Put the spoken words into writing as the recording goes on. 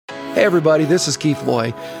Hey everybody, this is Keith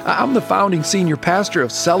Loy. I'm the founding senior pastor of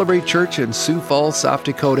Celebrate Church in Sioux Falls, South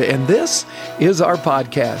Dakota, and this is our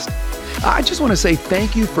podcast. I just want to say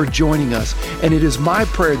thank you for joining us, and it is my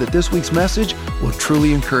prayer that this week's message will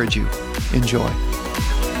truly encourage you. Enjoy.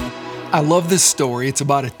 I love this story. It's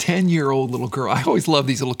about a 10-year-old little girl. I always love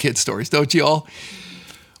these little kid stories, don't you all?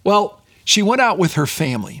 Well, she went out with her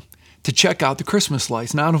family to check out the Christmas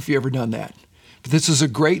lights. Now, I don't know if you've ever done that. But this is a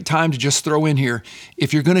great time to just throw in here.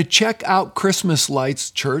 If you're going to check out Christmas lights,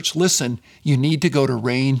 church, listen, you need to go to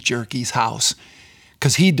Rain Jerky's house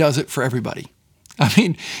because he does it for everybody. I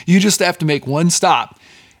mean, you just have to make one stop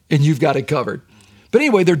and you've got it covered. But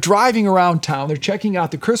anyway, they're driving around town. They're checking out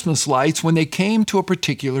the Christmas lights when they came to a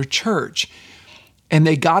particular church. And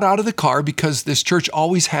they got out of the car because this church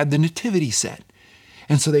always had the nativity set.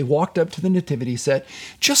 And so they walked up to the nativity set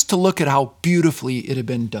just to look at how beautifully it had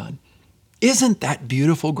been done. Isn't that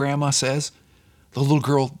beautiful, Grandma says? The little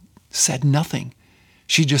girl said nothing.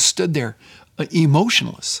 She just stood there,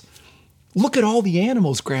 emotionless. Look at all the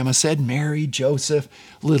animals, Grandma said. Mary, Joseph,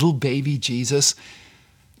 little baby Jesus.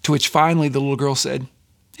 To which finally the little girl said,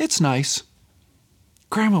 "It's nice."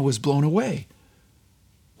 Grandma was blown away.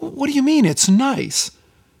 "What do you mean it's nice?"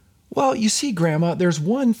 "Well, you see, Grandma, there's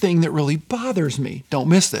one thing that really bothers me. Don't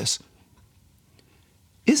miss this.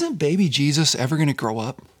 Isn't baby Jesus ever going to grow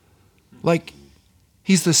up? Like,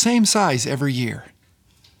 he's the same size every year."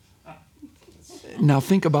 Now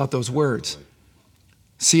think about those words.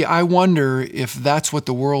 See, I wonder if that's what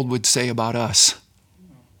the world would say about us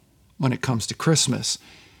when it comes to Christmas.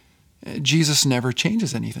 Jesus never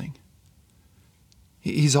changes anything.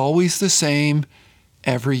 He's always the same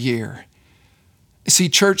every year. See,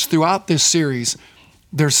 church, throughout this series,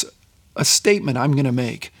 there's a statement I'm going to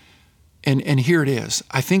make, and here it is.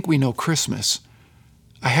 I think we know Christmas.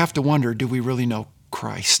 I have to wonder, do we really know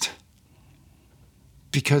Christ?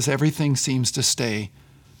 Because everything seems to stay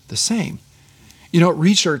the same. You know,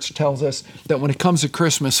 research tells us that when it comes to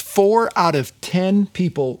Christmas, 4 out of 10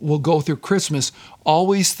 people will go through Christmas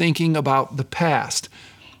always thinking about the past,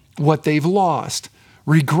 what they've lost,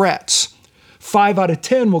 regrets. 5 out of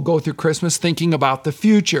 10 will go through Christmas thinking about the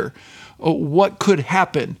future, what could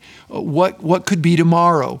happen, what could be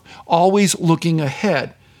tomorrow, always looking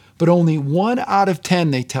ahead. But only 1 out of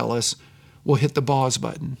 10, they tell us, will hit the pause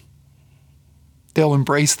button. They'll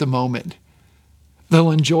embrace the moment.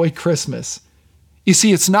 They'll enjoy Christmas. You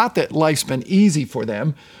see, it's not that life's been easy for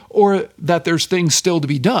them or that there's things still to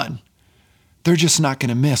be done. They're just not going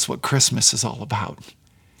to miss what Christmas is all about.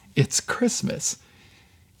 It's Christmas.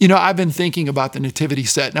 You know, I've been thinking about the nativity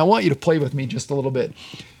set, and I want you to play with me just a little bit.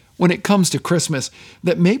 When it comes to Christmas,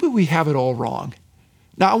 that maybe we have it all wrong.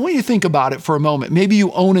 Now, I want you to think about it for a moment. Maybe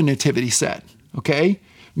you own a nativity set, okay?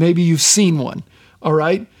 Maybe you've seen one, all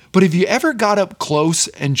right? But have you ever got up close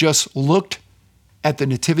and just looked at the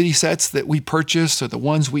nativity sets that we purchase or the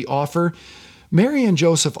ones we offer? Mary and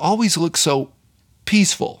Joseph always look so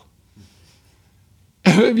peaceful.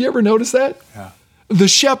 Have you ever noticed that? Yeah. The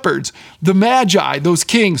shepherds, the magi, those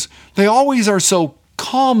kings, they always are so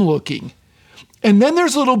calm looking. And then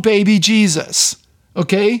there's little baby Jesus,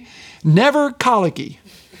 okay? Never colicky,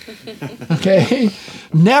 okay?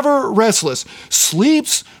 Never restless,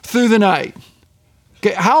 sleeps through the night.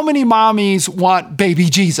 Okay, how many mommies want baby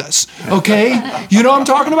Jesus, okay? You know what I'm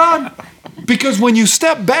talking about? Because when you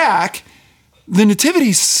step back, the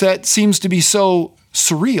nativity set seems to be so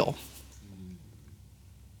surreal.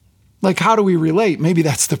 Like, how do we relate? Maybe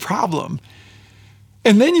that's the problem.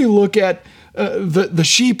 And then you look at the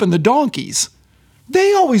sheep and the donkeys.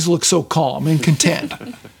 They always look so calm and content.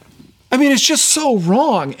 I mean, it's just so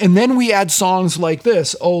wrong. And then we add songs like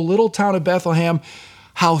this, "Oh, little town of Bethlehem,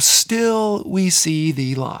 how still we see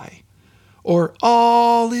thee lie." Or,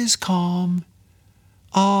 "All is calm,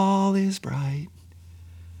 all is bright."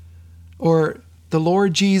 Or, "The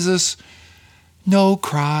Lord Jesus, no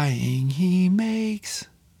crying he makes.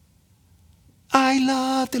 I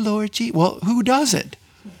love the Lord Jesus." Well, who doesn't?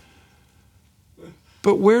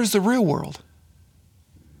 But where's the real world?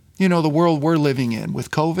 You know, the world we're living in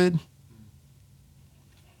with COVID,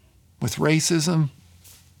 with racism,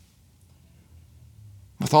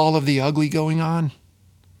 with all of the ugly going on.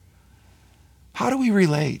 How do we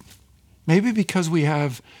relate? Maybe because we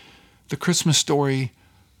have the Christmas story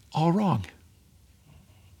all wrong.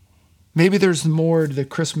 Maybe there's more to the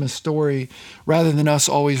Christmas story rather than us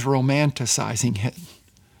always romanticizing it,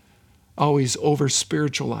 always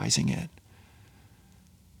over-spiritualizing it.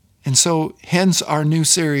 And so, hence our new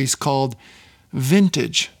series called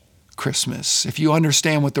Vintage Christmas. If you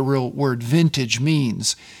understand what the real word vintage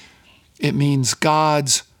means, it means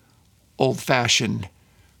God's old-fashioned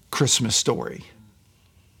Christmas story.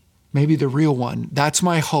 maybe the real one. That's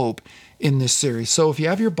my hope in this series. So if you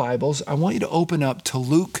have your Bibles, I want you to open up to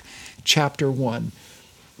Luke chapter 1.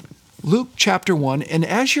 Luke chapter 1, and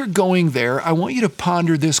as you're going there, I want you to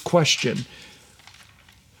ponder this question.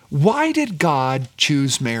 Why did God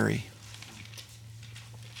choose Mary?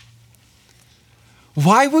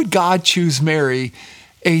 Why would God choose Mary,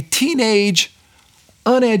 a teenage,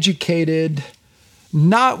 uneducated,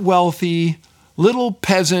 not wealthy, little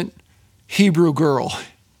peasant Hebrew girl?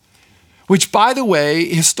 Which, by the way,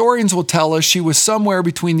 historians will tell us she was somewhere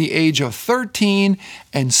between the age of 13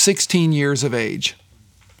 and 16 years of age.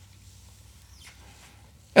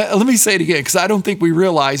 Let me say it again, because I don't think we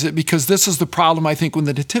realize it, because this is the problem, I think, with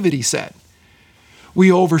the nativity set. We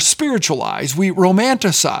over-spiritualize, we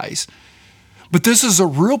romanticize. But this is a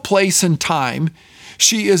real place and time.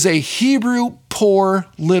 She is a Hebrew poor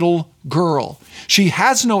little girl. She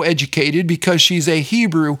has no educated because she's a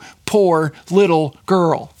Hebrew poor little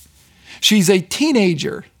girl. She's a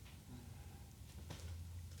teenager.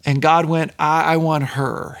 And God went, I want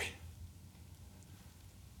her.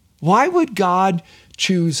 Why would God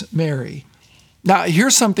choose Mary? Now,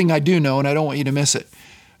 here's something I do know, and I don't want you to miss it.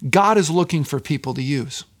 God is looking for people to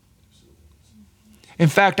use. In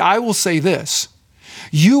fact, I will say this.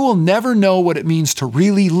 You will never know what it means to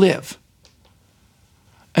really live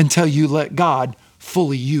until you let God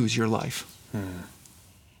fully use your life.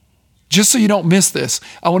 Just so you don't miss this,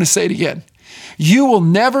 I want to say it again. You will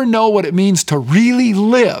never know what it means to really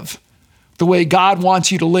live the way God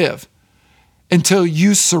wants you to live until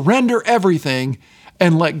you surrender everything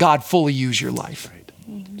and let God fully use your life. Right.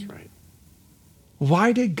 That's right.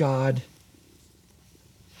 Why did God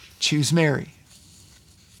choose Mary?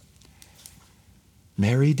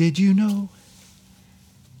 Mary, did you know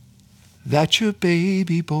that your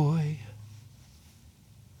baby boy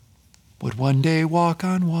would one day walk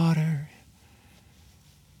on water?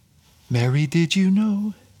 Mary, did you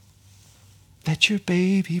know that your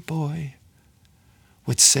baby boy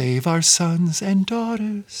would save our sons and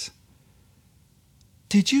daughters?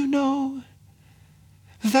 Did you know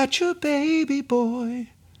that your baby boy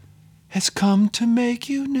has come to make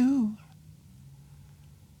you new?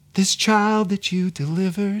 This child that you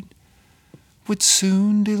delivered would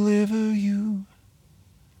soon deliver you.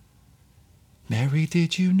 Mary,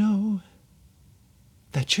 did you know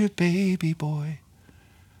that your baby boy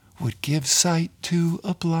would give sight to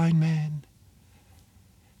a blind man?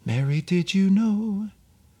 Mary, did you know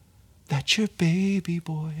that your baby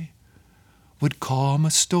boy would calm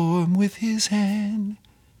a storm with his hand?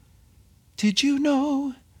 Did you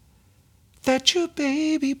know that your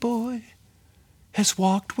baby boy has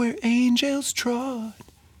walked where angels trod?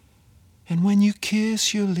 And when you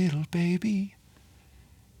kiss your little baby,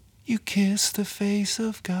 you kiss the face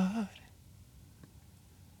of God.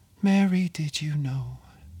 Mary, did you know?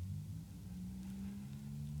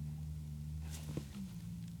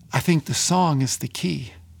 I think the song is the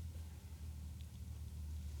key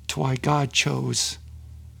to why God chose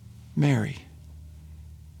Mary.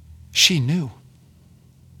 She knew.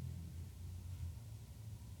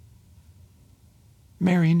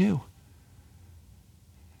 Mary knew.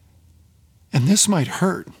 And this might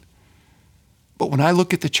hurt, but when I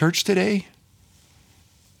look at the church today,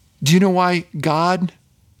 do you know why God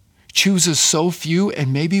chooses so few,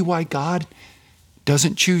 and maybe why God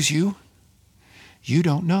doesn't choose you? You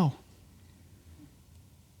don't know.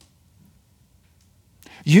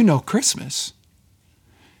 You know Christmas.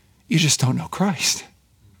 You just don't know Christ.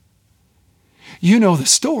 You know the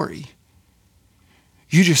story.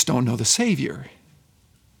 You just don't know the Savior.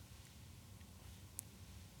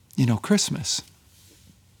 You know Christmas.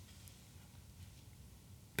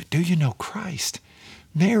 But do you know Christ?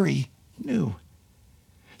 Mary knew.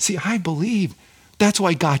 See, I believe that's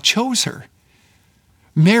why God chose her.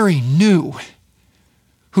 Mary knew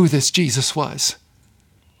who this Jesus was,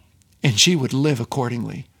 and she would live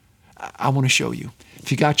accordingly. I want to show you.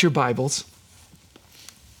 If you got your Bibles,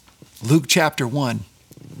 Luke chapter 1,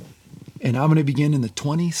 and I'm going to begin in the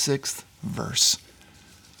 26th verse.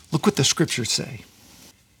 Look what the scriptures say.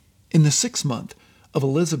 In the 6th month of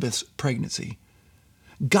Elizabeth's pregnancy,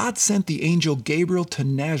 God sent the angel Gabriel to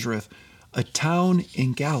Nazareth, a town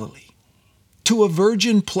in Galilee, to a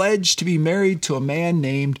virgin pledged to be married to a man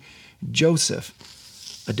named Joseph,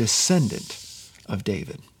 a descendant of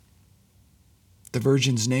David. The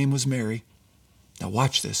virgin's name was Mary. Now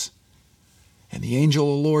watch this. And the angel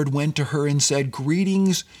of the Lord went to her and said,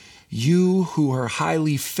 "Greetings, you who are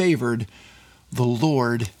highly favored. The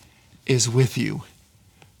Lord is with you."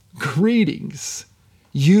 Greetings,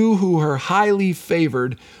 you who are highly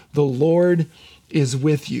favored. The Lord is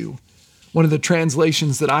with you. One of the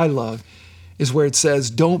translations that I love is where it says,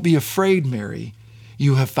 "Don't be afraid, Mary.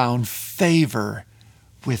 You have found favor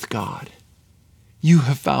with God." You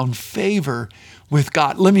have found favor with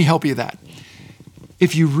God. Let me help you with that.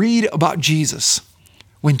 If you read about Jesus,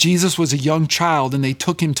 when Jesus was a young child and they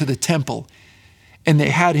took him to the temple and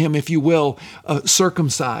they had him, if you will,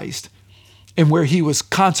 circumcised, and where he was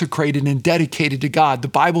consecrated and dedicated to God, the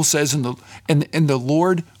Bible says, and the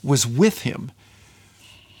Lord was with him.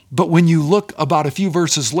 But when you look about a few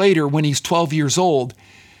verses later, when he's 12 years old,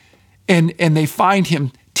 and they find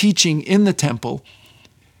him teaching in the temple,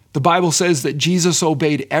 the Bible says that Jesus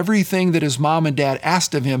obeyed everything that his mom and dad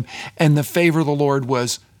asked of him, and the favor of the Lord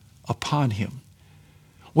was upon him.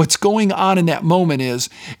 What's going on in that moment is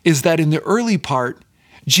that in the early part,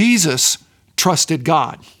 Jesus trusted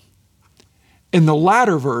God. In the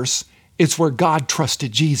latter verse, it's where God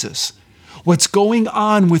trusted Jesus. What's going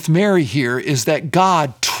on with Mary here is that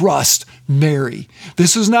God trusts Mary.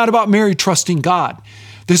 This is not about Mary trusting God.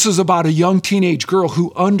 This is about a young teenage girl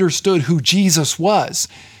who understood who Jesus was,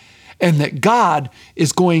 and that God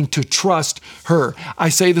is going to trust her. I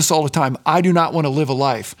say this all the time. I do not want to live a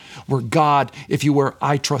life where God, if you were,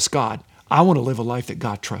 I trust God. I want to live a life that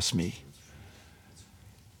God trusts me.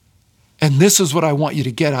 And this is what I want you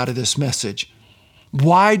to get out of this message.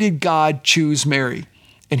 Why did God choose Mary?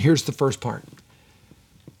 And here's the first part.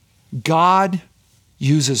 God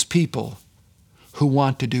uses people who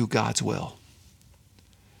want to do God's will.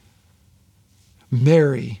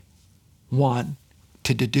 Mary wanted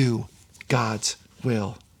to do God's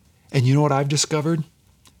will. And you know what I've discovered?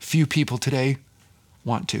 Few people today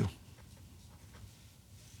want to.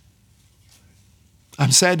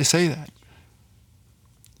 I'm sad to say that.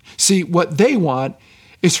 See, what they want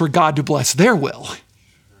is for God to bless their will.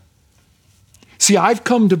 See, I've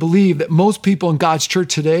come to believe that most people in God's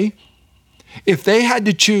church today, if they had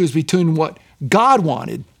to choose between what God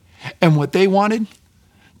wanted and what they wanted,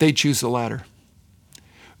 they'd choose the latter.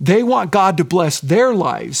 They want God to bless their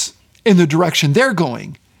lives in the direction they're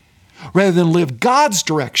going, rather than live God's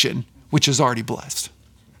direction, which is already blessed.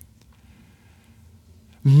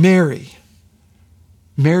 Mary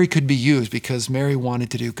could be used because Mary wanted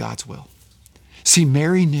to do God's will. See,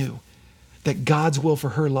 Mary knew that God's will for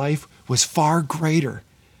her life was far greater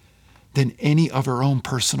than any of her own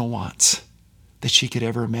personal wants that she could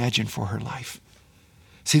ever imagine for her life.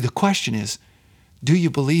 See, the question is, do you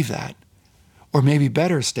believe that? Or maybe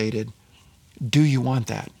better stated, do you want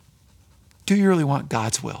that? Do you really want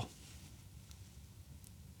God's will?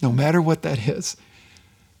 No matter what that is.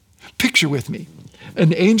 Picture with me,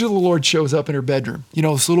 an angel of the Lord shows up in her bedroom. You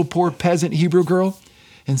know, this little poor peasant Hebrew girl,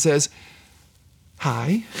 and says,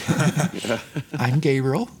 "Hi, I'm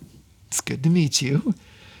Gabriel. It's good to meet you.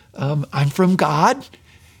 I'm from God,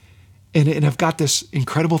 and I've got this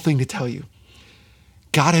incredible thing to tell you.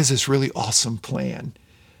 God has this really awesome plan.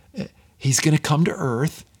 He's going to come to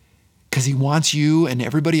earth because he wants you and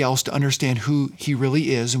everybody else to understand who he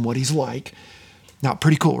really is and what he's like." Now,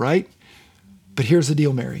 pretty cool, right? But here's the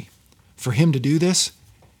deal, Mary. For him to do this,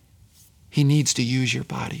 he needs to use your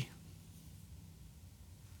body.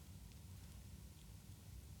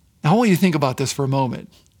 Now, I want you to think about this for a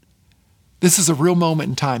moment. This is a real moment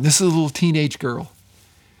in time. This is a little teenage girl.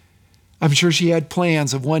 I'm sure she had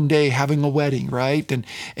plans of one day having a wedding, right?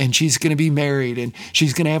 And she's going to be married, and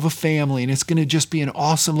she's going to have a family, and it's going to just be an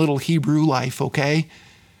awesome little Hebrew life, okay?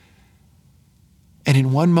 And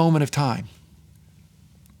in one moment of time,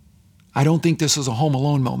 I don't think this is a Home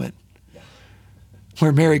Alone moment,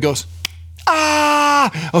 where Mary goes,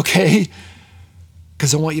 "Ah!" Okay?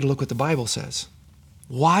 Because I want you to look what the Bible says.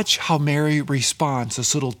 Watch how Mary responds,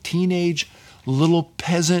 this little teenage, little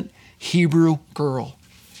peasant Hebrew girl.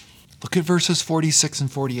 Look at verses 46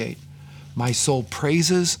 and 48. "My soul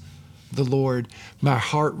praises the Lord. My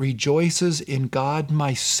heart rejoices in God,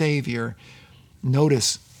 my Savior."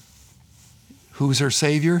 Notice, who's her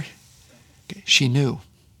Savior? She knew.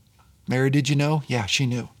 Mary, did you know? Yeah, she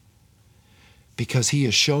knew. "Because he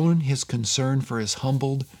has shown his concern for his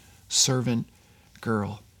humbled servant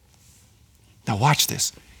girl." Now watch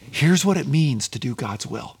this. Here's what it means to do God's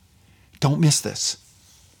will. Don't miss this.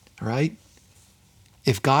 All right?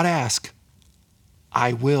 If God asks,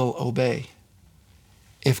 I will obey.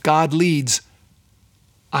 If God leads,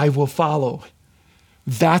 I will follow.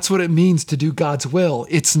 That's what it means to do God's will.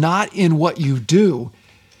 It's not in what you do.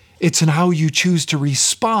 It's in how you choose to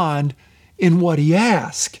respond in what he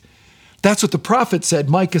asks. That's what the prophet said,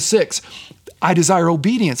 Micah 6. "I desire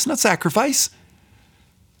obedience, not sacrifice."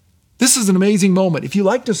 This is an amazing moment. If you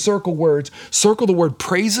like to circle words, circle the word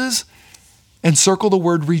praises and circle the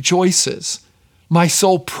word rejoices. My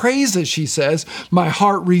soul praises, she says. My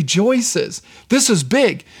heart rejoices. This is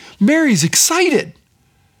big. Mary's excited.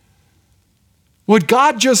 What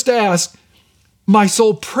God just asked, my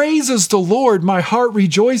soul praises the Lord, my heart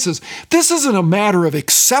rejoices. This isn't a matter of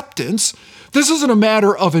acceptance. This isn't a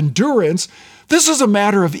matter of endurance. This is a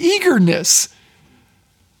matter of eagerness.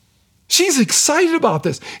 She's excited about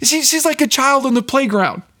this. She's like a child in the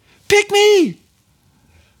playground. Pick me.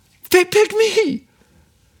 Pick me.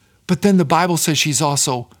 But then the Bible says she's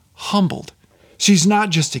also humbled. She's not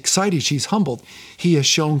just excited, she's humbled. He has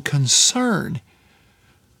shown concern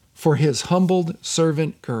for his humbled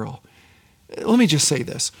servant girl. Let me just say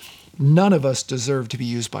this. None of us deserve to be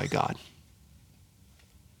used by God.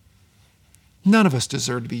 None of us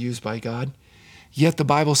deserve to be used by God. Yet the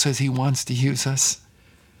Bible says he wants to use us.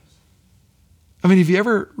 I mean, have you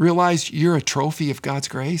ever realized you're a trophy of God's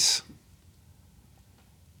grace?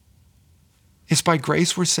 It's by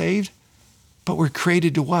grace we're saved, but we're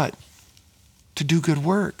created to what? To do good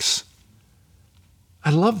works. I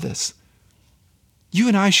love this. You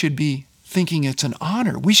and I should be thinking it's an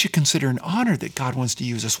honor. We should consider an honor that God wants to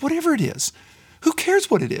use us, whatever it is. Who cares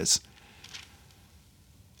what it is?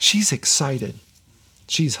 She's excited.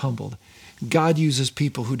 She's humbled. God uses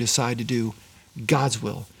people who decide to do God's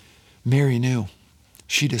will. Mary knew.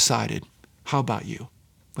 She decided. How about you?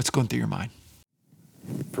 What's going through your mind?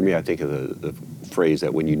 For me, I think of the phrase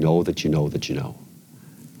that when you know that you know that you know,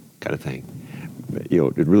 kind of thing. You know,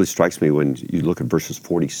 it really strikes me when you look at verses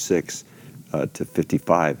 46 to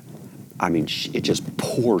 55. I mean, it just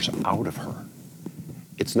pours out of her.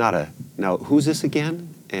 It's not now, who's this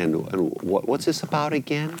again? And what's this about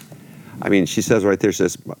again? I mean, she says right there,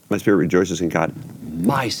 says, my spirit rejoices in God,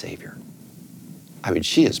 my Savior. I mean,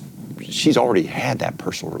 she's already had that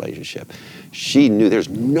personal relationship. She knew there's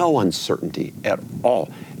no uncertainty at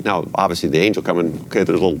all. Now, obviously, the angel coming, okay,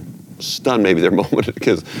 there's a little stun maybe their moment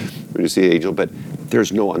because when you see the angel, but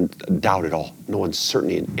there's no doubt at all, no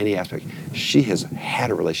uncertainty in any aspect. She has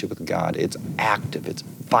had a relationship with God. It's active, it's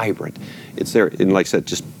vibrant, it's there, and like I said,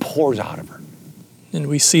 just pours out of her. And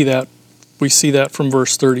we see that from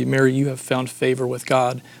verse 30. Mary, you have found favor with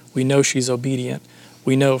God. We know she's obedient.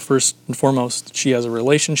 We know first and foremost she has a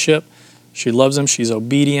relationship. She loves him. She's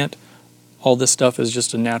obedient. All this stuff is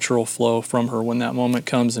just a natural flow from her when that moment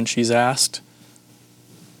comes and she's asked.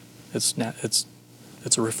 It's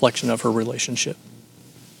a reflection of her relationship.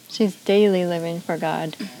 She's daily living for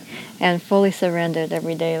God and fully surrendered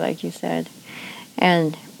every day, like you said,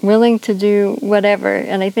 and willing to do whatever.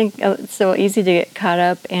 And I think it's so easy to get caught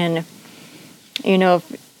up in, you know,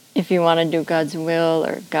 if you want to do God's will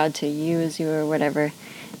or God to use you or whatever,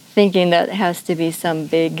 thinking that it has to be some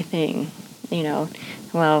big thing, you know.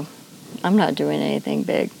 Well, I'm not doing anything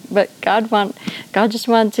big, but God just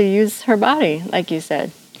wants to use her body, like you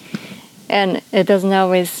said. And it's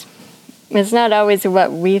not always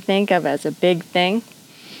what we think of as a big thing.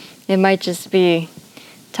 It might just be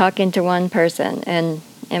talking to one person, and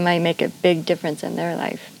it might make a big difference in their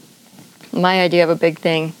life. My idea of a big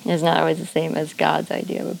thing is not always the same as God's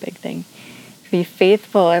idea of a big thing. Be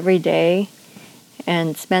faithful every day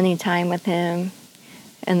and spending time with him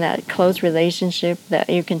and that close relationship that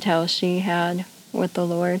you can tell she had with the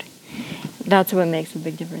Lord. That's what makes a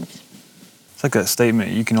big difference. It's like that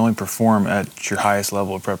statement, you can only perform at your highest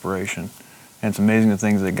level of preparation. And it's amazing the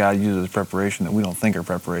things that God uses as preparation that we don't think are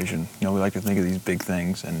preparation. You know, we like to think of these big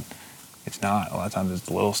things, and it's not. A lot of times it's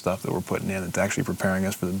the little stuff that we're putting in that's actually preparing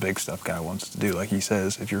us for the big stuff God wants us to do. Like he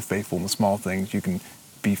says, if you're faithful in the small things, you can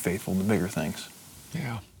be faithful in the bigger things.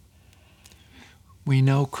 Yeah. We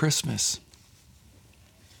know Christmas.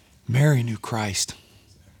 Mary knew Christ,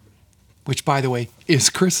 which, by the way,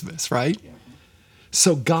 is Christmas, right?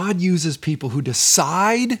 So God uses people who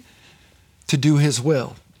decide to do his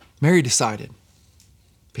will. Mary decided.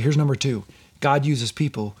 But here's number 2. God uses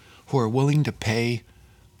people who are willing to pay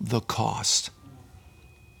the cost.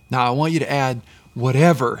 Now, I want you to add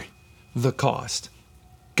whatever the cost.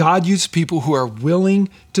 God uses people who are willing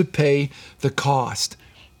to pay the cost,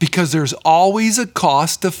 because there's always a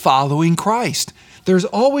cost to following Christ. There's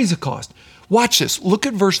always a cost. Watch this. Look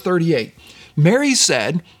at verse 38. Mary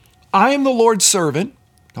said, I am the Lord's servant.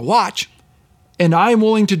 Now watch. And I am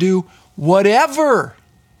willing to do whatever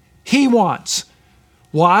he wants.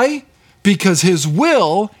 Why? Because his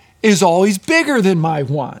will is always bigger than my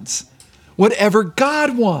wants. Whatever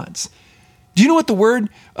God wants. Do you know what the word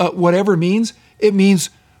whatever means? It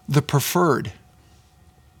means the preferred.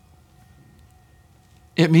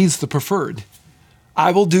 It means the preferred.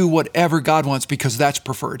 I will do whatever God wants because that's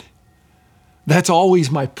preferred. That's always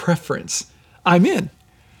my preference. I'm in.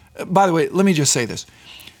 By the way, let me just say this.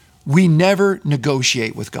 We never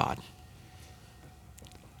negotiate with God.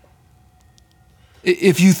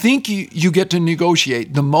 If you think you get to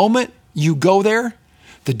negotiate, the moment you go there,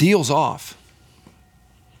 the deal's off.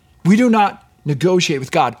 We do not negotiate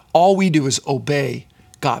with God. All we do is obey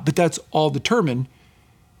God. But that's all determined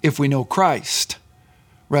if we know Christ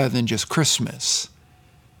rather than just Christmas.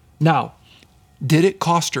 Now, did it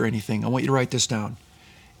cost her anything? I want you to write this down.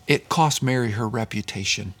 It cost Mary her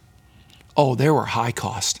reputation. Oh, there were high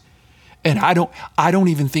costs. And I don't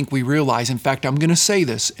even think we realize, in fact, I'm going to say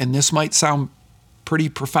this, and this might sound pretty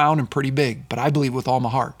profound and pretty big, but I believe with all my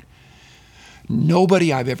heart.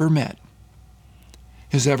 Nobody I've ever met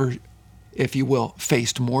has ever, if you will,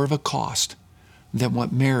 faced more of a cost than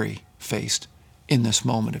what Mary faced in this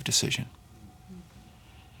moment of decision.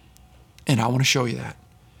 And I want to show you that.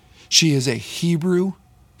 She is a Hebrew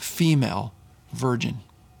female virgin.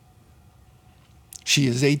 She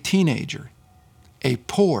is a teenager, a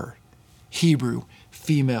poor Hebrew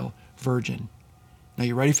female virgin. Now,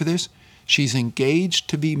 you ready for this? She's engaged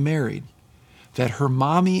to be married, that her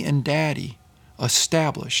mommy and daddy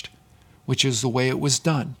established, which is the way it was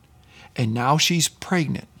done. And now she's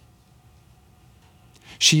pregnant.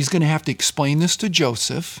 She's going to have to explain this to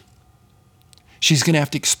Joseph. She's going to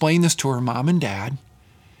have to explain this to her mom and dad.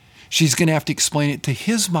 She's going to have to explain it to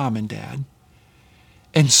his mom and dad.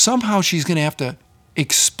 And somehow she's going to have to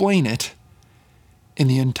explain it in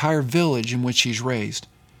the entire village in which she's raised.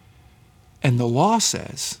 And the law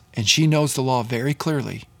says, and she knows the law very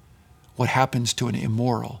clearly, what happens to an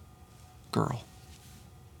immoral girl.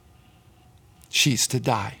 She's to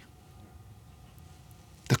die.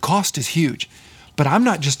 The cost is huge. But I'm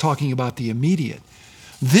not just talking about the immediate.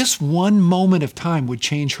 This one moment of time would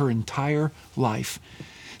change her entire life.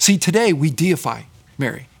 See, today we deify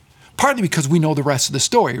Mary, partly because we know the rest of the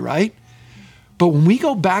story, right? But when we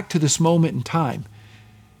go back to this moment in time,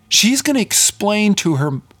 she's going to explain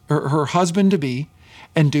to her husband-to-be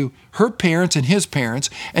and to her parents and his parents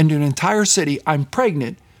and to an entire city, I'm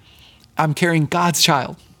pregnant. I'm carrying God's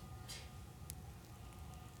child.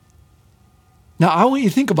 Now, I want you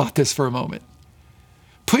to think about this for a moment.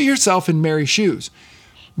 Put yourself in Mary's shoes.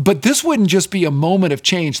 But this wouldn't just be a moment of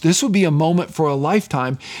change. This would be a moment for a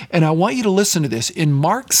lifetime. And I want you to listen to this. In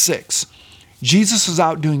Mark 6, Jesus is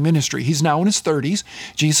out doing ministry. He's now in his 30s.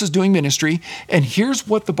 Jesus is doing ministry. And here's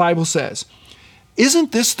what the Bible says.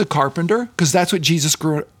 Isn't this the carpenter? Because that's what Jesus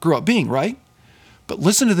grew up being, right? But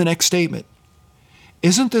listen to the next statement.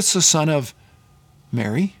 Isn't this the son of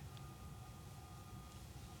Mary?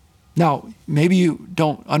 Now, maybe you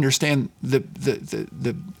don't understand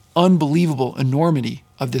the unbelievable enormity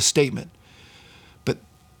of this statement. But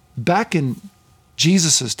back in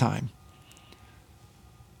Jesus' time,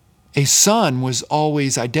 a son was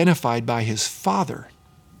always identified by his father.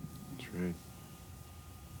 That's right.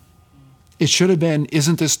 It should have been,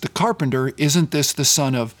 isn't this the carpenter? Isn't this the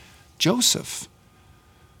son of Joseph?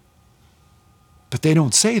 But they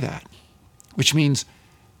don't say that, which means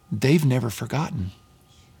they've never forgotten.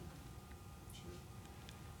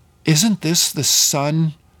 Isn't this the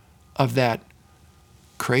son of that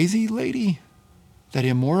crazy lady, that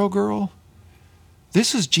immoral girl?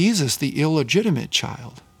 This is Jesus, the illegitimate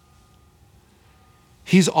child.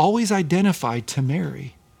 He's always identified to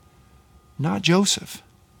Mary, not Joseph.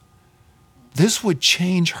 This would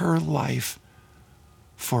change her life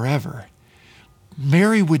forever.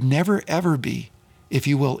 Mary would never, ever be, if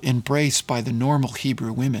you will, embraced by the normal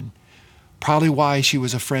Hebrew women. Probably why she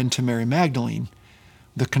was a friend to Mary Magdalene,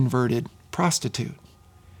 the converted prostitute.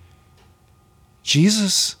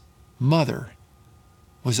 Jesus' mother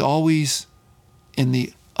was always in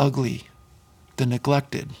the ugly, the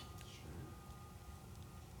neglected.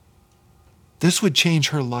 This would change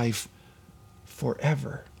her life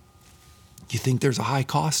forever. You think there's a high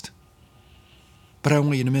cost? But I don't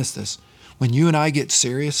want you to miss this. When you and I get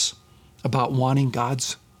serious about wanting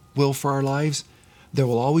God's will for our lives, there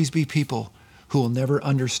will always be people who will never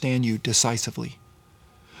understand you decisively.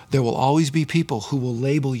 There will always be people who will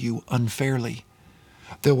label you unfairly.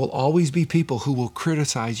 There will always be people who will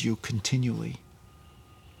criticize you continually.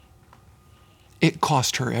 It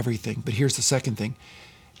cost her everything. But here's the second thing.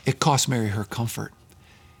 It cost Mary her comfort.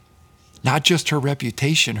 Not just her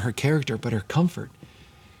reputation, her character, but her comfort.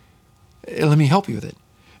 Let me help you with it.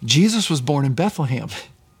 Jesus was born in Bethlehem.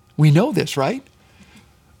 We know this, right?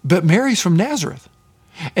 But Mary's from Nazareth.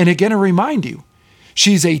 And again, I remind you,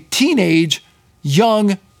 she's a teenage,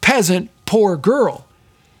 young, peasant, poor girl.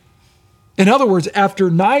 In other words, after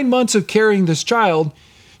 9 months of carrying this child,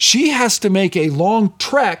 she has to make a long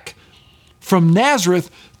trek from Nazareth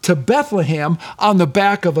to Bethlehem on the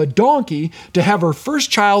back of a donkey to have her first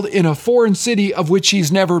child in a foreign city of which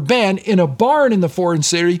she's never been, in a barn in the foreign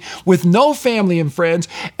city with no family and friends.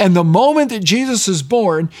 And the moment that Jesus is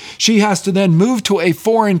born, she has to then move to a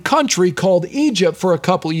foreign country called Egypt for a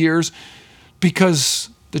couple years because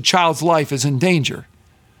the child's life is in danger.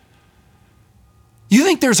 You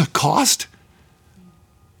think there's a cost?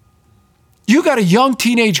 You got a young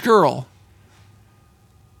teenage girl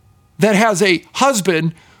that has a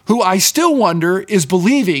husband who I still wonder is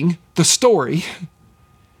believing the story,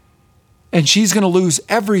 and she's going to lose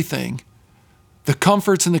everything, the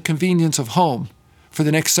comforts and the convenience of home, for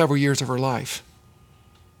the next several years of her life.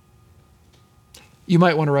 You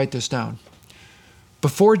might want to write this down.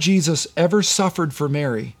 Before Jesus ever suffered for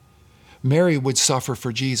Mary, Mary would suffer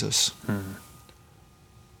for Jesus.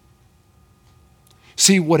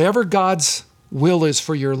 See, whatever God's will is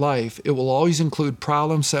for your life, it will always include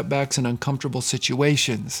problems, setbacks, and uncomfortable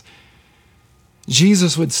situations.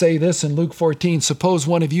 Jesus would say this in Luke 14, suppose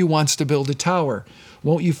one of you wants to build a tower.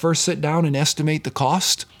 Won't you first sit down and estimate the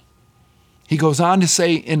cost? He goes on to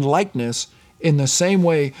say, in likeness, in the same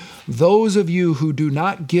way, those of you who do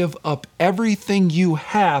not give up everything you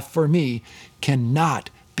have for me cannot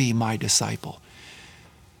be my disciple.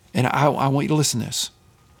 And I want you to listen to this.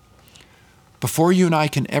 Before you and I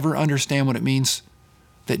can ever understand what it means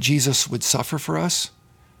that Jesus would suffer for us,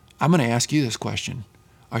 I'm going to ask you this question.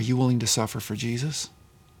 Are you willing to suffer for Jesus?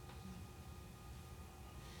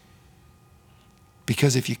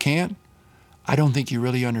 Because if you can't, I don't think you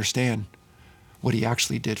really understand what he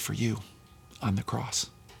actually did for you on the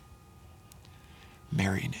cross.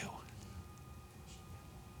 Mary knew.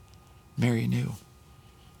 Mary knew.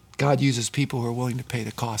 God uses people who are willing to pay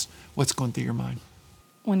the cost. What's going through your mind?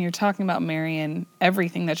 When you're talking about Mary and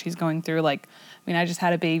everything that she's going through, like, I mean, I just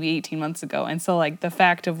had a baby 18 months ago. And so, like, the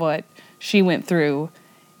fact of what she went through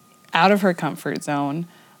out of her comfort zone,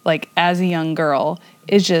 like, as a young girl,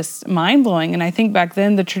 is just mind-blowing. And I think back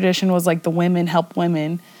then the tradition was, like, the women help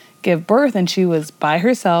women give birth. And she was by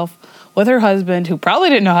herself with her husband, who probably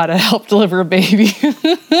didn't know how to help deliver a baby.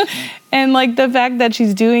 And, like, the fact that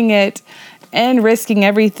she's doing it and risking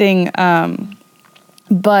everything,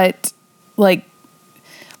 but, like,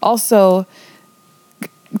 also,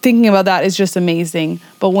 thinking about that is just amazing.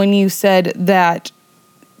 But when you said that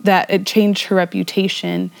it changed her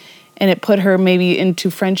reputation and it put her maybe into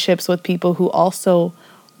friendships with people who also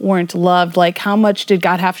weren't loved, like, how much did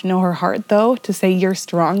God have to know her heart, though, to say you're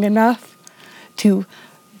strong enough to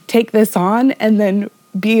take this on and then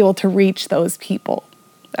be able to reach those people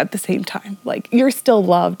at the same time? Like, you're still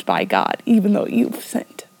loved by God, even though you've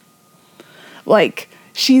sinned. Like,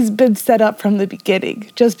 she's been set up from the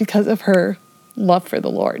beginning just because of her love for the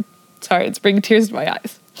Lord. Sorry, it's bringing tears to my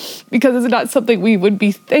eyes because it's not something we would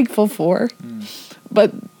be thankful for,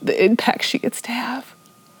 but the impact she gets to have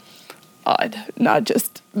on not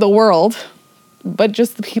just the world, but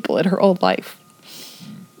just the people in her own life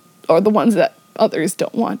or the ones that others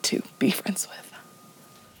don't want to be friends with.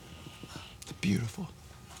 Beautiful.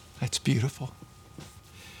 That's beautiful.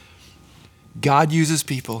 God uses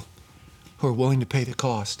people who are willing to pay the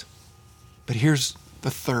cost. But here's the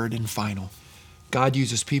third and final. God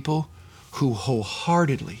uses people who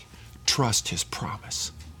wholeheartedly trust his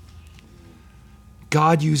promise.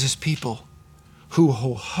 God uses people who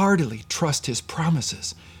wholeheartedly trust his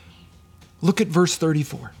promises. Look at verse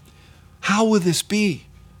 34. How will this be?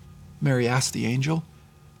 Mary asked the angel.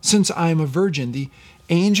 Since I am a virgin, the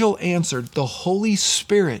angel answered, the Holy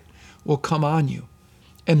Spirit will come on you,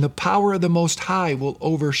 and the power of the Most High will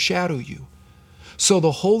overshadow you. So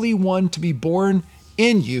the Holy One to be born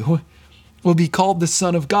in you will be called the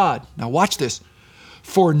Son of God. Now watch this.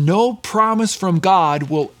 For no promise from God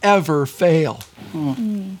will ever fail.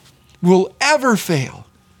 Will ever fail.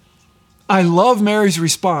 I love Mary's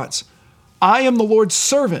response. I am the Lord's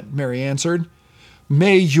servant, Mary answered.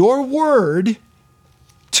 May your word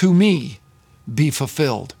to me be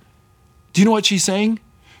fulfilled. Do you know what she's saying?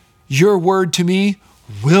 Your word to me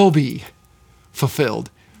will be fulfilled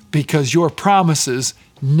because your promises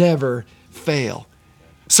never fail.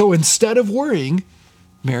 So instead of worrying,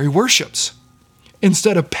 Mary worships.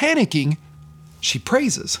 Instead of panicking, she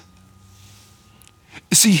praises.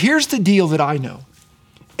 See, here's the deal that I know.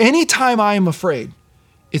 Anytime I am afraid,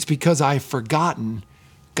 it's because I've forgotten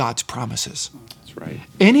God's promises. That's right.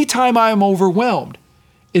 Anytime I am overwhelmed,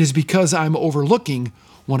 it is because I'm overlooking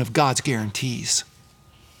one of God's guarantees.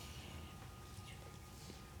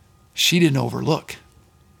 She didn't overlook.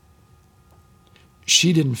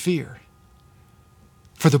 She didn't fear.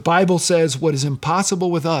 For the Bible says what is impossible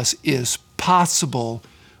with us is possible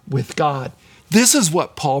with God. This is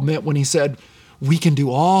what Paul meant when he said, we can do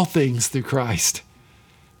all things through Christ.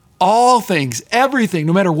 All things, everything,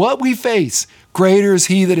 no matter what we face, greater is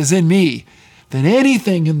he that is in me than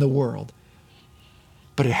anything in the world.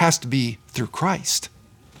 But it has to be through Christ.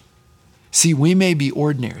 See, we may be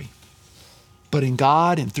ordinary, but in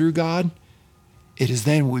God and through God, it is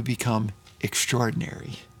then we become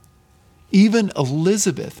extraordinary. Even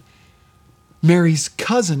Elizabeth, Mary's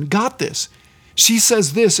cousin, got this. She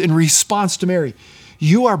says this in response to Mary,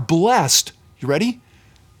 "You are blessed," you ready?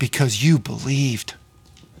 "Because you believed."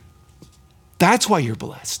 That's why you're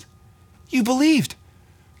blessed. You believed.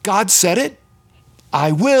 God said it.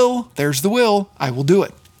 I will. There's the will. I will do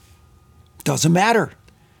it. Doesn't matter.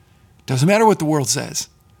 Doesn't matter what the world says.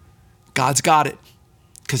 God's got it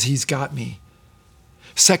because he's got me.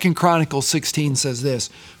 2 Chronicles 16 says this,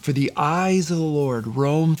 "For the eyes of the Lord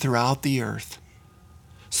roam throughout the earth,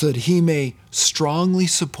 so that he may strongly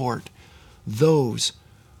support those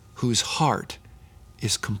whose heart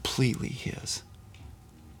is completely his."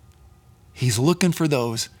 He's looking for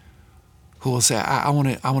those who will say, I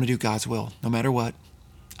want to do God's will, no matter what.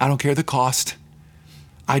 I don't care the cost.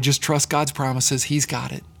 I just trust God's promises. He's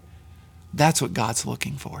got it. That's what God's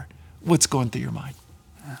looking for. What's going through your mind?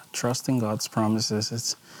 Trusting God's promises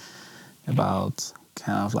is about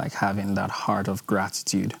kind of like having that heart of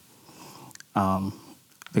gratitude.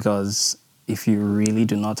 Because if you really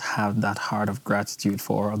do not have that heart of gratitude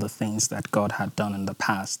for all the things that God had done in the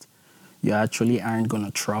past, you actually aren't going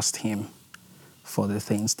to trust him for the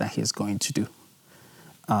things that he's going to do.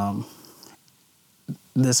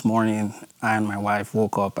 This morning, I and my wife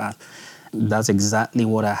woke up and that's exactly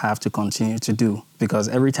what I have to continue to do, because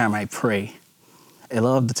every time I pray, a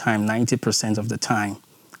lot of the time, 90% of the time,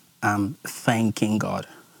 I'm thanking God.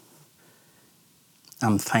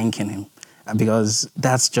 I'm thanking him because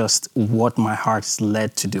that's just what my heart is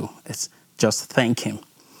led to do. It's just thank him.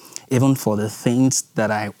 Even for the things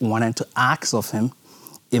that I wanted to ask of him,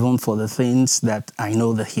 even for the things that I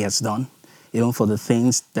know that he has done, even for the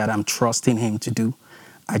things that I'm trusting him to do,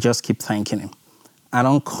 I just keep thanking him. I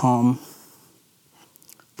don't come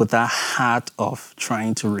with that heart of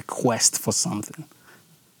trying to request for something.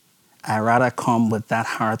 I rather come with that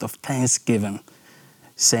heart of thanksgiving,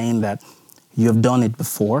 saying that you've done it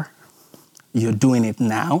before, you're doing it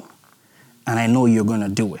now, and I know you're going to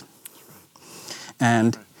do it.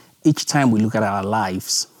 And each time we look at our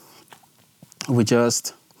lives,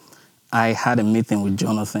 I had a meeting with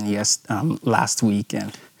Jonathan last week,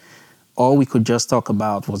 and all we could just talk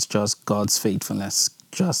about was just God's faithfulness,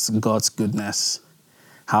 just God's goodness,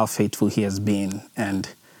 how faithful he has been, and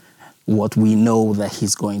what we know that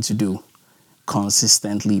he's going to do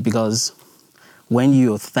consistently. Because when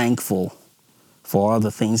you're thankful for all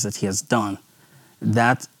the things that he has done,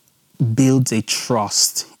 that builds a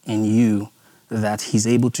trust in you that he's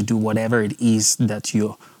able to do whatever it is that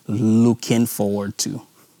you're looking forward to.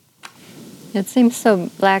 It seems so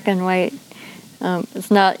black and white.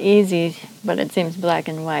 It's not easy, but it seems black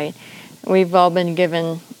and white. We've all been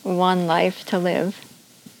given one life to live,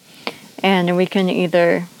 and we can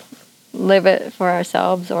either live it for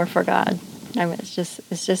ourselves or for God. I mean, it's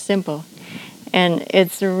just simple, and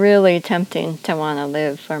it's really tempting to want to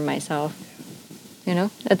live for myself. You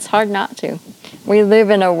know, it's hard not to. We live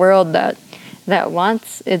in a world that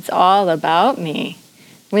wants, it's all about me.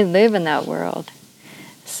 We live in that world,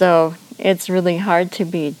 so it's really hard to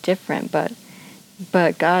be different.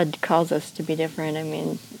 But God calls us to be different. I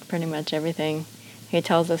mean, pretty much everything he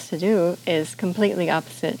tells us to do is completely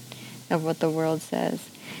opposite of what the world says.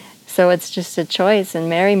 So it's just a choice, and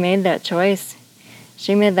Mary made that choice.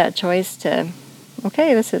 She made that choice to,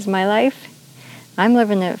 okay, this is my life. I'm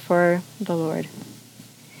living it for the Lord.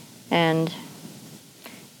 And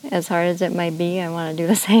as hard as it might be, I want to do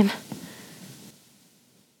the same.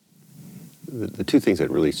 The two things that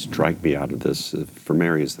really strike me out of this for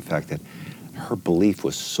Mary is the fact that her belief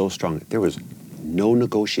was so strong. There was no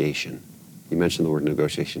negotiation. You mentioned the word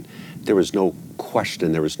negotiation. There was no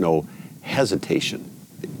question. There was no hesitation.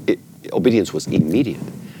 Obedience was immediate.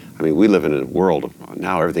 I mean, we live in a world of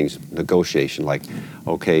now everything's negotiation. Like,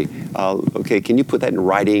 okay, can you put that in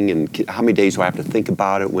writing? And how many days do I have to think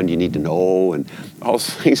about it? When do you need to know? And all those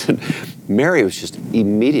things. And Mary was just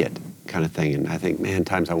immediate kind of thing. And I think, man,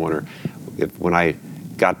 times I wonder if when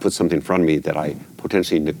God puts something in front of me that I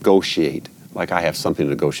potentially negotiate, like I have something to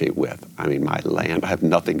negotiate with. I mean, my land, I have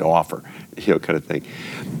nothing to offer, kind of thing.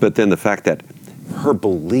 But then the fact that her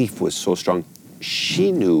belief was so strong,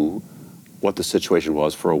 she knew what the situation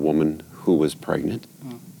was for a woman who was pregnant.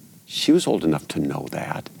 She was old enough to know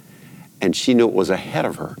that. And she knew it was ahead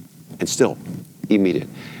of her. And still, immediate.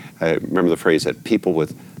 I remember the phrase that people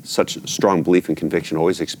with such strong belief and conviction,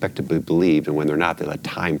 always expect to be believed, and when they're not, they let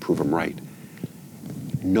time prove them right.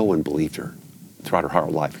 No one believed her throughout her whole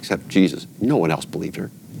life except Jesus. No one else believed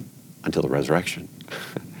her until the resurrection.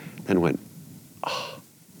 Then went, oh,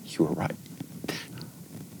 you were right.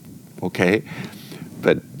 Okay?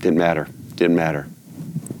 But didn't matter. Didn't matter.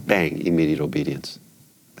 Bang, immediate obedience.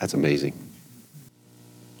 That's amazing.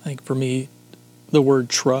 I think for me, the word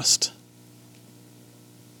trust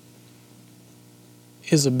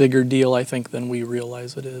is a bigger deal, I think, than we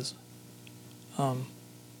realize it is.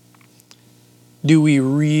 Do we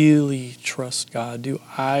really trust God? Do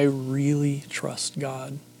I really trust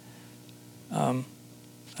God? I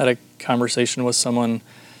had a conversation with someone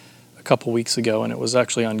a couple weeks ago, and it was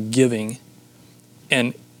actually on giving.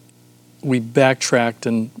 And we backtracked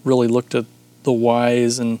and really looked at the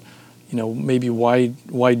whys and, maybe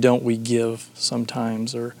why don't we give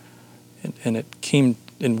sometimes? And it came,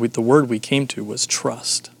 and the word we came to was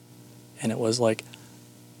trust. And it was like,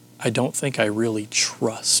 I don't think I really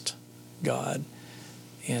trust God.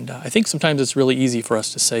 And I think sometimes it's really easy for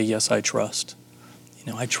us to say, yes, I trust.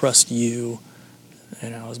 I trust you,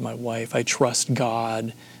 as my wife. I trust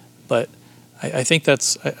God. But I think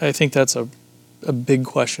that's a big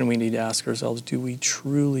question we need to ask ourselves. Do we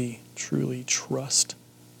truly, truly trust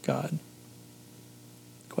God?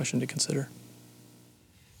 Question to consider.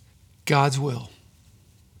 God's will.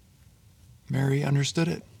 Mary understood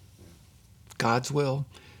it. God's will,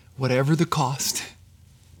 whatever the cost.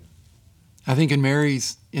 I think in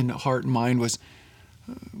Mary's heart and mind was,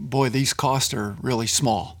 boy, these costs are really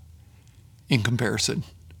small in comparison.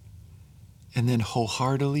 And then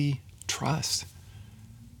wholeheartedly trust.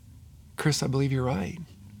 Chris, I believe you're right.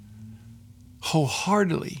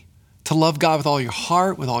 Wholeheartedly to love God with all your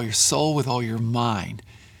heart, with all your soul, with all your mind.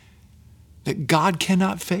 That God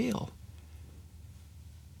cannot fail.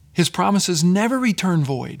 His promises never return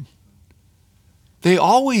void. They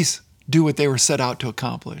always do what they were set out to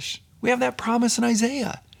accomplish. We have that promise in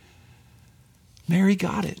Isaiah. Mary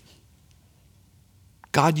got it.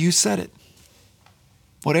 God, you said it.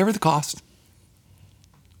 Whatever the cost.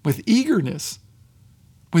 With eagerness.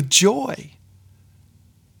 With joy.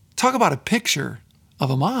 Talk about a picture of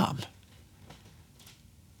a mom.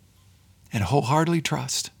 And wholeheartedly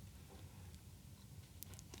trust.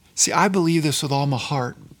 See, I believe this with all my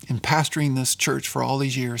heart in pastoring this church for all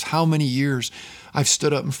these years. How many years I've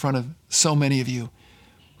stood up in front of so many of you.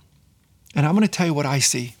 And I'm going to tell you what I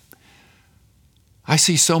see. I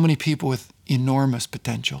see so many people with enormous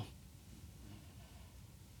potential.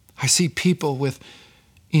 I see people with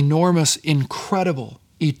enormous, incredible,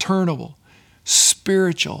 eternal,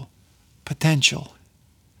 spiritual potential.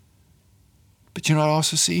 But you know what I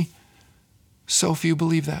also see? So few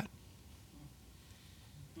believe that.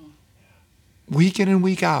 Week in and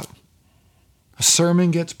week out, a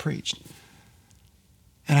sermon gets preached.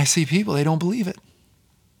 And I see people, they don't believe it.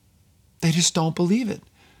 They just don't believe it.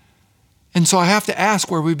 And so I have to ask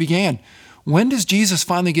where we began. When does Jesus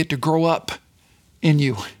finally get to grow up in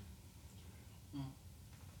you?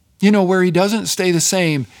 Where he doesn't stay the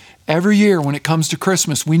same every year when it comes to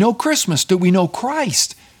Christmas. We know Christmas. Do we know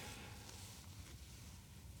Christ?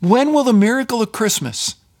 When will the miracle of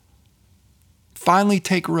Christmas finally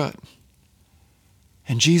take root?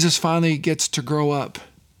 And Jesus finally gets to grow up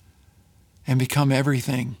and become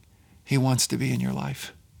everything he wants to be in your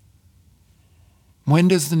life. When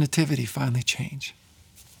does the nativity finally change?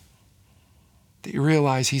 That you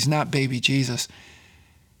realize he's not baby Jesus.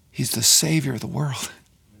 He's the Savior of the world.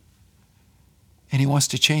 And he wants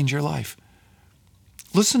to change your life.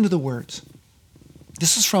 Listen to the words.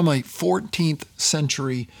 This is from a 14th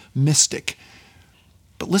century mystic.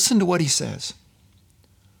 But listen to what he says.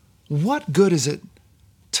 What good is it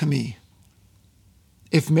to me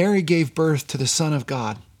if Mary gave birth to the Son of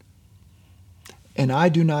God, and I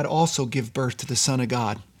do not also give birth to the Son of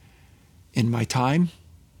God in my time,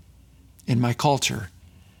 in my culture,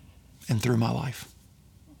 and through my life?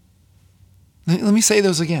 Let me say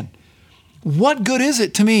those again. What good is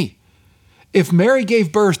it to me if Mary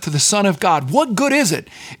gave birth to the Son of God? What good is it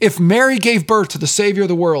if Mary gave birth to the Savior of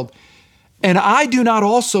the world, and I do not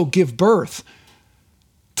also give birth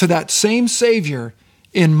to that same Savior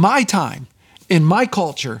in my time, in my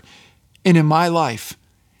culture, and in my life?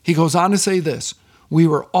 He goes on to say this: we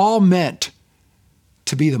were all meant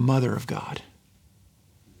to be the mother of God.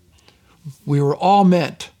 We were all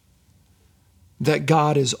meant that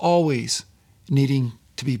God is always needing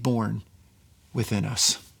to be born within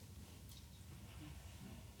us.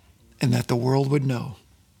 And that the world would know.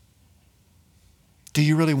 Do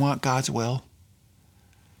you really want God's will?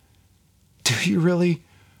 Do you really,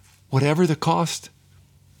 whatever the cost,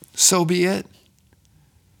 so be it?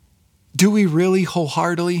 Do we really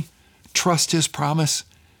wholeheartedly trust his promise?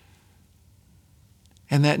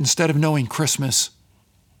 And that instead of knowing Christmas,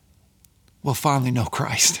 we'll finally know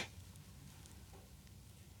Christ.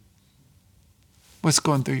 What's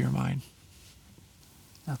going through your mind?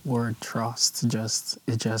 That word trust just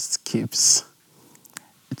keeps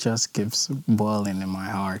boiling in my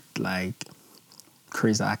heart. Like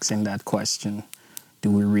Chris asking that question,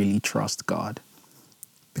 do we really trust God?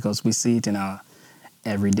 Because we see it in our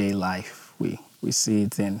everyday life. We see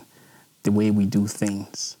it in the way we do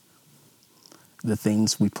things, the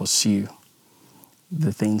things we pursue,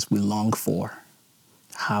 the things we long for,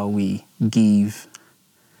 how we give,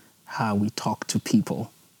 how we talk to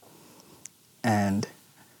people. And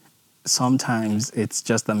sometimes it's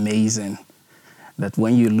just amazing that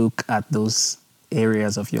when you look at those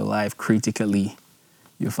areas of your life critically,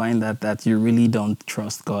 you find that you really don't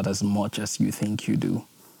trust God as much as you think you do.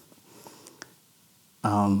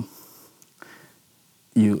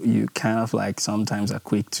 You kind of like sometimes are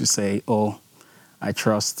quick to say, oh,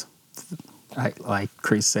 like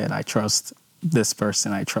Chris said, I trust this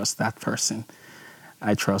person, I trust that person,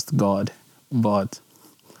 I trust God. But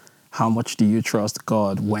how much do you trust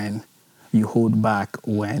God when you hold back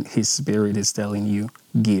when His Spirit is telling you,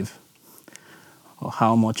 give? Or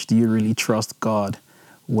how much do you really trust God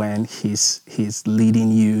when He's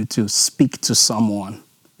leading you to speak to someone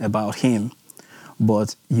about Him,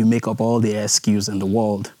 but you make up all the excuse in the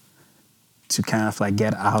world to kind of like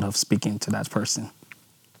get out of speaking to that person?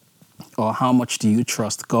 Or how much do you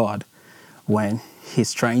trust God when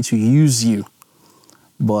He's trying to use you,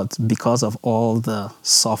 but because of all the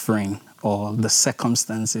suffering or the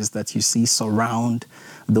circumstances that you see surround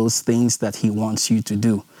those things that He wants you to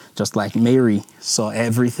do, just like Mary saw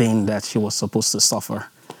everything that she was supposed to suffer,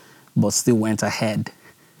 but still went ahead.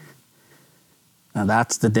 And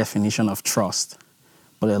that's the definition of trust.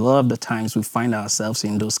 But a lot of the times we find ourselves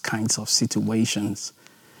in those kinds of situations,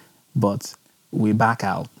 but we back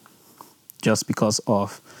out just because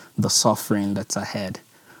of the suffering that's ahead.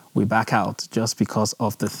 We back out just because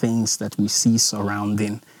of the things that we see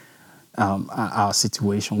surrounding our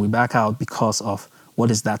situation. We back out because of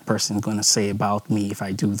what is that person going to say about me if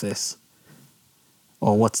I do this?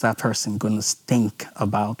 Or what's that person going to think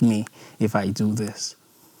about me if I do this?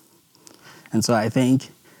 And so I think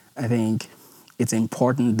it's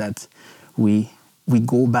important that we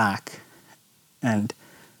go back and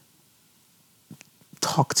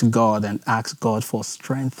talk to God and ask God for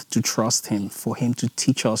strength to trust Him, for Him to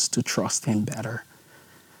teach us to trust Him better.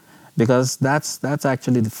 Because that's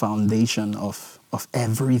actually the foundation of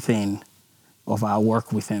everything of our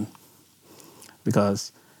work with Him.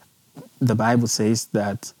 Because the Bible says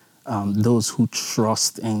that those who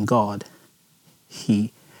trust in God,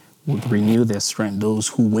 He would renew their strength. Those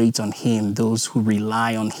who wait on Him, those who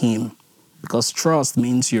rely on Him. Because trust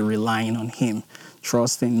means you're relying on Him.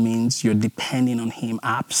 Trusting means you're depending on Him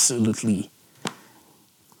absolutely.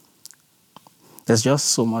 There's just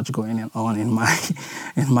so much going on in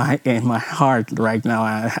my heart right now.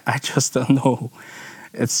 I just don't know.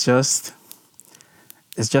 It's just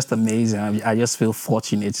amazing. I just feel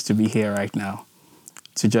fortunate to be here right now,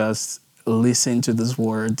 to just listen to these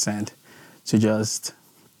words and to just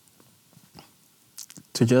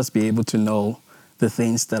be able to know the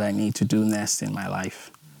things that I need to do next in my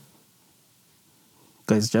life.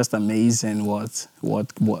 Because it's just amazing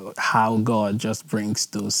how God just brings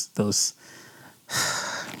those.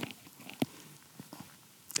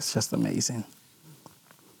 It's just amazing.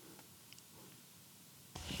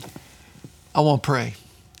 I want to pray.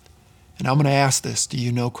 And I'm going to ask this. Do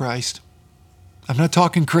you know Christ? I'm not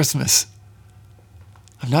talking Christmas.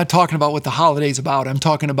 I'm not talking about what the holiday's about. I'm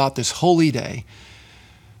talking about this holy day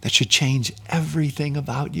that should change everything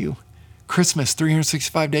about you. Christmas,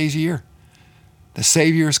 365 days a year. The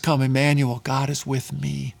Savior is come, Emmanuel. God is with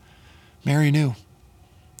me. Mary knew.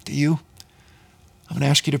 Do you? I'm going to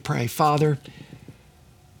ask you to pray. Father,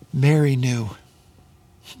 Mary knew.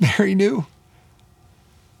 Mary knew.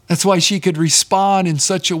 That's why she could respond in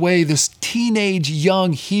such a way, this teenage,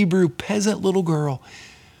 young Hebrew peasant little girl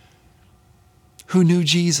who knew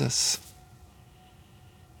Jesus.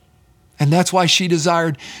 And that's why she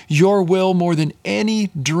desired your will more than any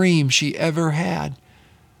dream she ever had.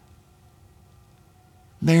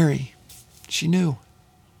 Mary, she knew.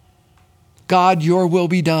 God, your will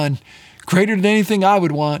be done. Greater than anything I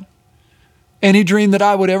would want. Any dream that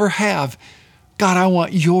I would ever have. God, I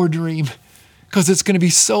want your dream because it's going to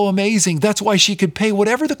be so amazing. That's why she could pay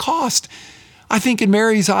whatever the cost. I think in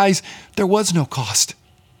Mary's eyes, there was no cost.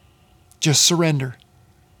 Just surrender.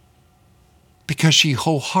 Because she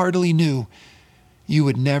wholeheartedly knew you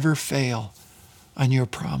would never fail on your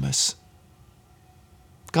promise.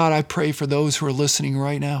 God, I pray for those who are listening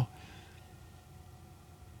right now,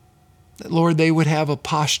 that, Lord, they would have a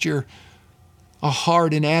posture, a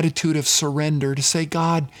heart, an attitude of surrender to say,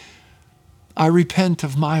 God, I repent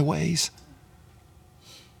of my ways.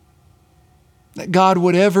 That, God,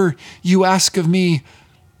 whatever you ask of me,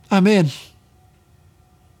 I'm in.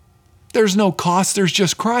 There's no cost, there's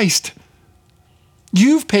just Christ.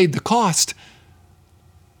 You've paid the cost.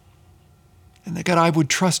 And that, God, I would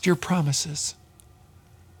trust your promises.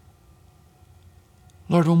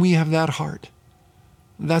 Lord, when we have that heart,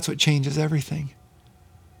 that's what changes everything.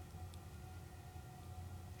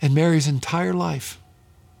 And Mary's entire life,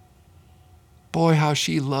 boy, how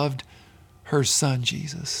she loved her son,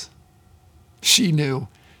 Jesus. She knew,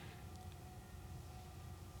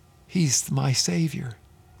 he's my Savior.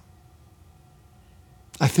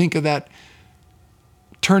 I think of that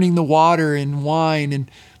turning the water in wine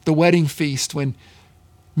and the wedding feast when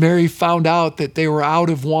Mary found out that they were out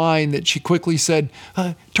of wine, that she quickly said,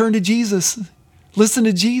 turn to Jesus, listen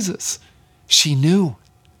to Jesus. She knew.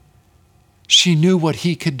 She knew what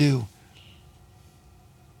he could do,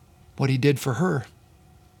 what he did for her.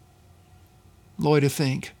 Lord, to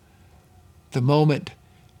think, the moment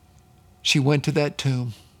she went to that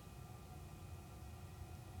tomb,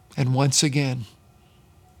 and once again,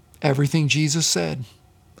 everything Jesus said,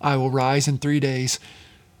 I will rise in 3 days,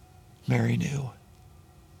 Mary knew.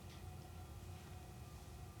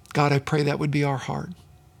 God, I pray that would be our heart.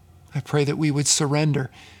 I pray that we would surrender.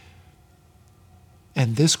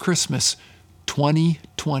 And this Christmas,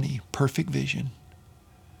 2020, perfect vision,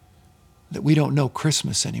 that we don't know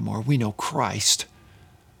Christmas anymore. We know Christ,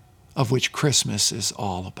 of which Christmas is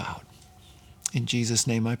all about. In Jesus'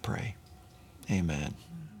 name I pray. Amen.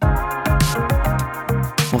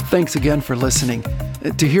 Well, thanks again for listening.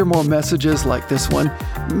 To hear more messages like this one,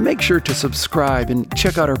 make sure to subscribe and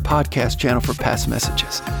check out our podcast channel for past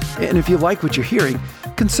messages. And if you like what you're hearing,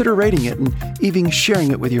 consider rating it and even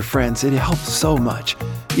sharing it with your friends. It helps so much.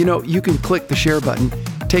 You know, you can click the share button,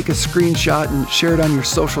 take a screenshot and share it on your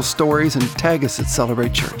social stories and tag us at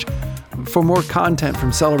Celebrate Church. For more content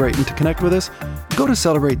from Celebrate and to connect with us, go to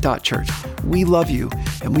celebrate.church. We love you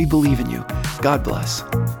and we believe in you. God bless.